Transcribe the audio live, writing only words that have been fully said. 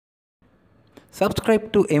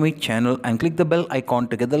Subscribe to Aiimiit channel and click the bell icon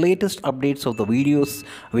to get the latest updates of the videos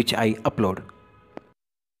which I upload.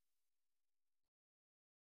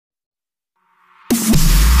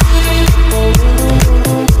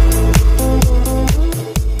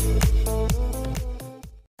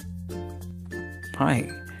 Hi,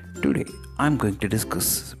 today I'm going to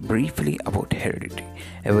discuss briefly about heredity.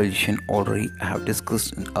 Evolution already I have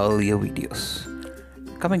discussed in earlier videos.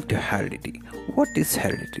 Coming to heredity, what is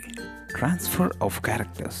heredity? Transfer of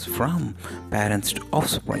characters from parents to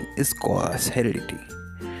offspring is called as heredity.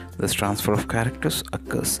 This transfer of characters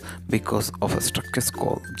occurs because of a structure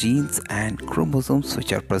called genes and chromosomes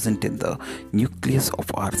which are present in the nucleus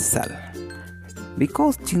of our cell.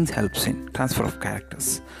 Because genes helps in transfer of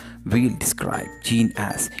characters, we will describe gene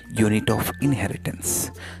as unit of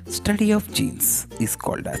inheritance. Study of genes is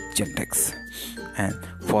called as genetics, and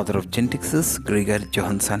father of genetics is Gregor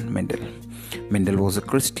Johann Mendel. Mendel was a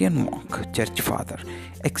Christian monk, church father,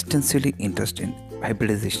 extensively interested in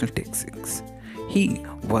hybridizational techniques. He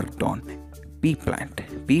worked on pea plant.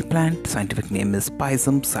 Pea plant scientific name is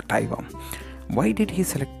Pisum sativum. Why did he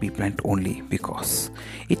select pea plant only? Because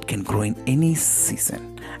it can grow in any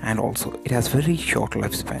season and also it has very short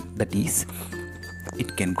lifespan, that is,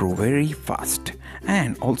 it can grow very fast,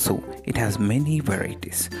 and also it has many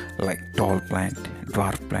varieties like tall plant,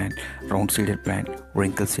 dwarf plant, round seeded plant,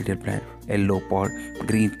 wrinkle seeded plant, yellow pod,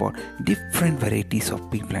 green pod. Different varieties of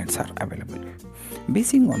pea plants are available.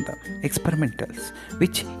 Basing on the experimentals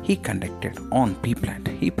which he conducted on pea plant,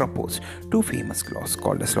 he proposed two famous laws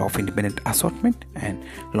called as law of independent assortment and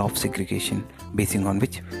law of segregation, basing on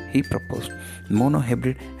which he proposed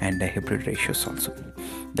monohybrid and dihybrid ratios also.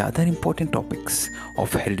 The other important topics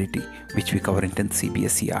of heredity which we cover in 10th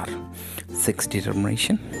cbse are sex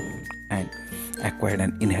determination and acquired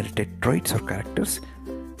and inherited traits or characters,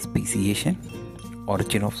 speciation,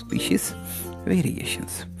 origin of species,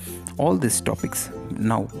 variations. All these topics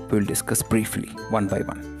now we will discuss briefly one by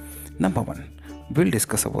one. Number one, we will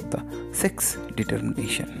discuss about the sex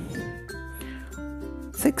determination.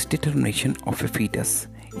 Sex determination of a fetus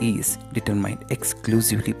is determined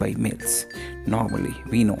exclusively by males. Normally,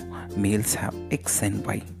 we know males have X and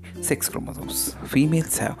Y sex chromosomes.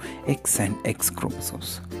 Females have X and X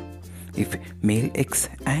chromosomes. If male X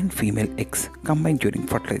and female X combine during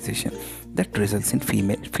fertilization, that results in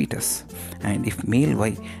female fetus. And if male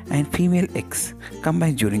Y and female X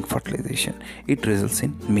combine during fertilization, it results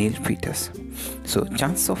in male fetus. So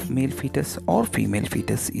chance of male fetus or female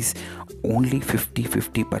fetus is only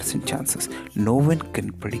 50% chances. No one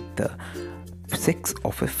can predict the sex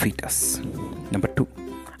of a fetus. Number two,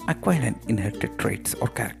 acquired and inherited traits or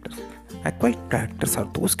characters. Acquired characters are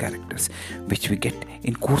those characters which we get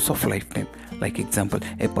in course of lifetime. Like example,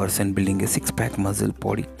 a person building a six-pack muscle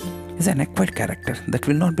body is an acquired character that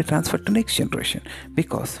will not be transferred to next generation,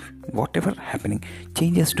 because whatever happening,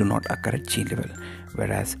 changes do not occur at gene level.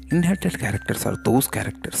 Whereas inherited characters are those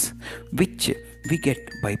characters which we get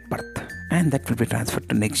by birth and that will be transferred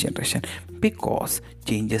to next generation, because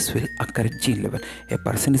changes will occur at gene level. A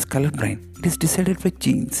person is colorblind, it is decided by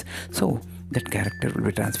genes, so that character will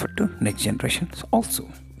be transferred to next generations also.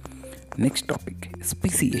 Next topic,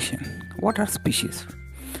 speciation. What are species?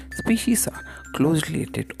 Species are closely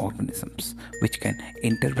related organisms which can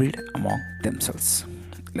interbreed among themselves.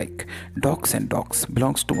 Like dogs and dogs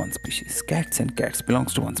belongs to one species, cats and cats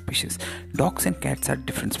belongs to one species. Dogs and cats are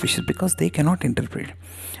different species because they cannot interbreed.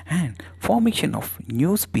 And formation of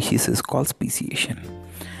new species is called speciation.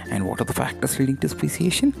 And what are the factors leading to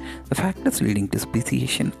speciation? The factors leading to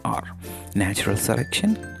speciation are natural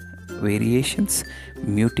selection, variations,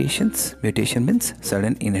 mutations. Mutation means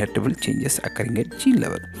sudden inheritable changes occurring at gene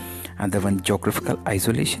level. Other one, geographical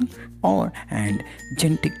isolation and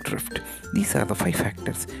genetic drift. These are the 5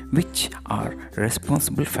 factors which are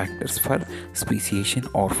responsible factors for speciation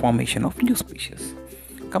or formation of new species.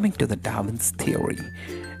 Coming to the Darwin's theory.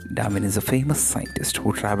 Darwin is a famous scientist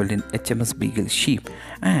who traveled in HMS Beagle ship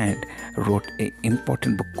and wrote an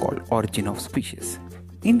important book called Origin of Species.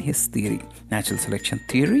 In his theory, natural selection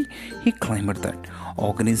theory, he claimed that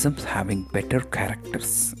organisms having better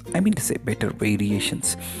characters, better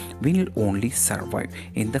variations, will only survive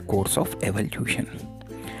in the course of evolution.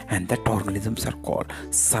 And that organisms are called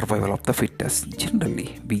survival of the fittest.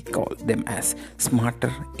 Generally, we call them as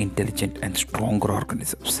smarter, intelligent, and stronger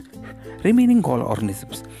organisms. Remaining all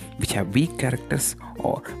organisms which have weak characters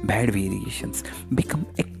or bad variations become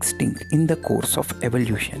extinct in the course of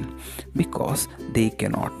evolution because they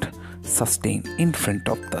cannot sustain in front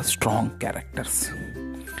of the strong characters.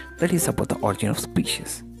 That is about the origin of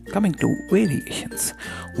species. Coming to variations.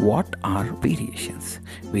 What are variations?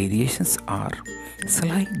 Variations are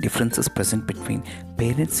slight differences present between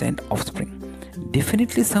parents and offspring.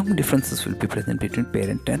 Definitely some differences will be present between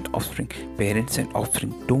parent and offspring. Parents and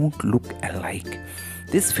offspring don't look alike.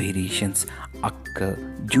 These variations occur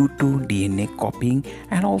due to DNA copying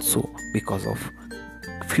and also because of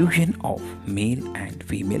fusion of male and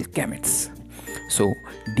female gametes. So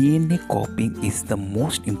DNA copying is the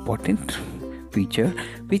most important feature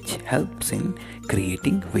which helps in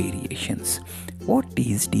creating variations. What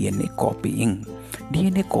is DNA copying?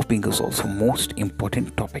 DNA copying is also most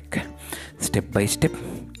important topic. Step by step,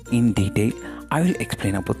 in detail, I will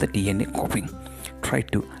explain about the DNA copying. Try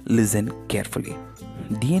to listen carefully.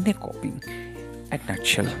 DNA copying, at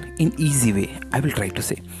nutshell, in easy way, I will try to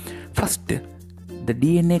say. First, the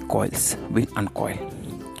DNA coils will uncoil.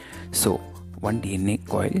 So, one DNA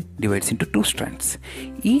coil divides into two strands.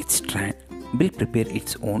 Each strand will prepare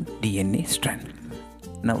its own DNA strand.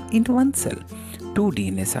 Now, in one cell, two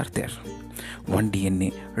DNAs are there. One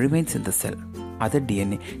DNA remains in the cell, other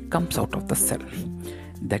DNA comes out of the cell.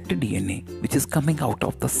 That DNA which is coming out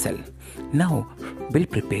of the cell now will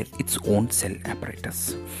prepare its own cell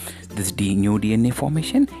apparatus. This new DNA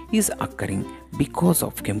formation is occurring because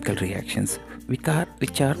of chemical reactions which are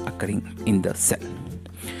occurring in the cell.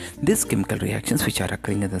 These chemical reactions which are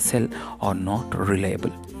occurring in the cell are not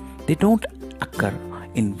reliable. They don't occur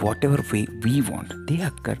in whatever way we want. They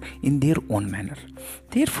occur in their own manner.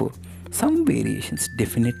 Therefore, some variations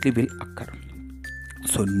definitely will occur.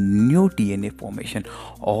 So new DNA formation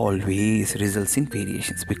always results in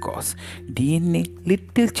variations because DNA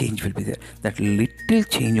little change will be there. That little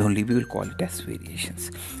change only we will call it as variations.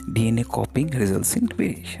 DNA copying results in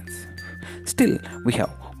variations. Still, we have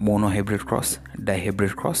monohybrid cross,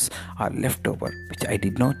 dihybrid cross are left over, which I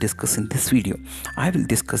did not discuss in this video. I will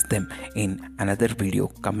discuss them in another video,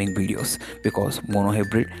 coming videos, because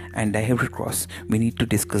monohybrid and dihybrid cross, we need to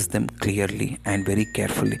discuss them clearly and very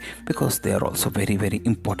carefully because they are also very, very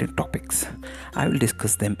important topics. I will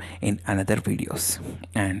discuss them in another videos.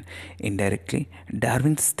 And indirectly,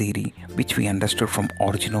 Darwin's theory, which we understood from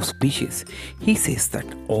Origin of Species, he says that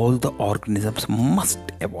all the organisms must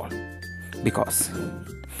evolve. Because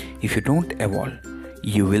if you don't evolve,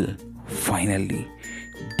 you will finally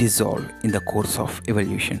dissolve in the course of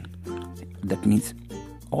evolution. That means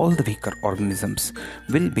all the weaker organisms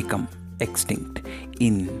will become extinct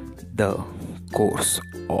in the course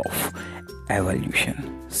of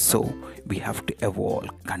evolution. So we have to evolve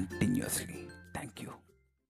continuously.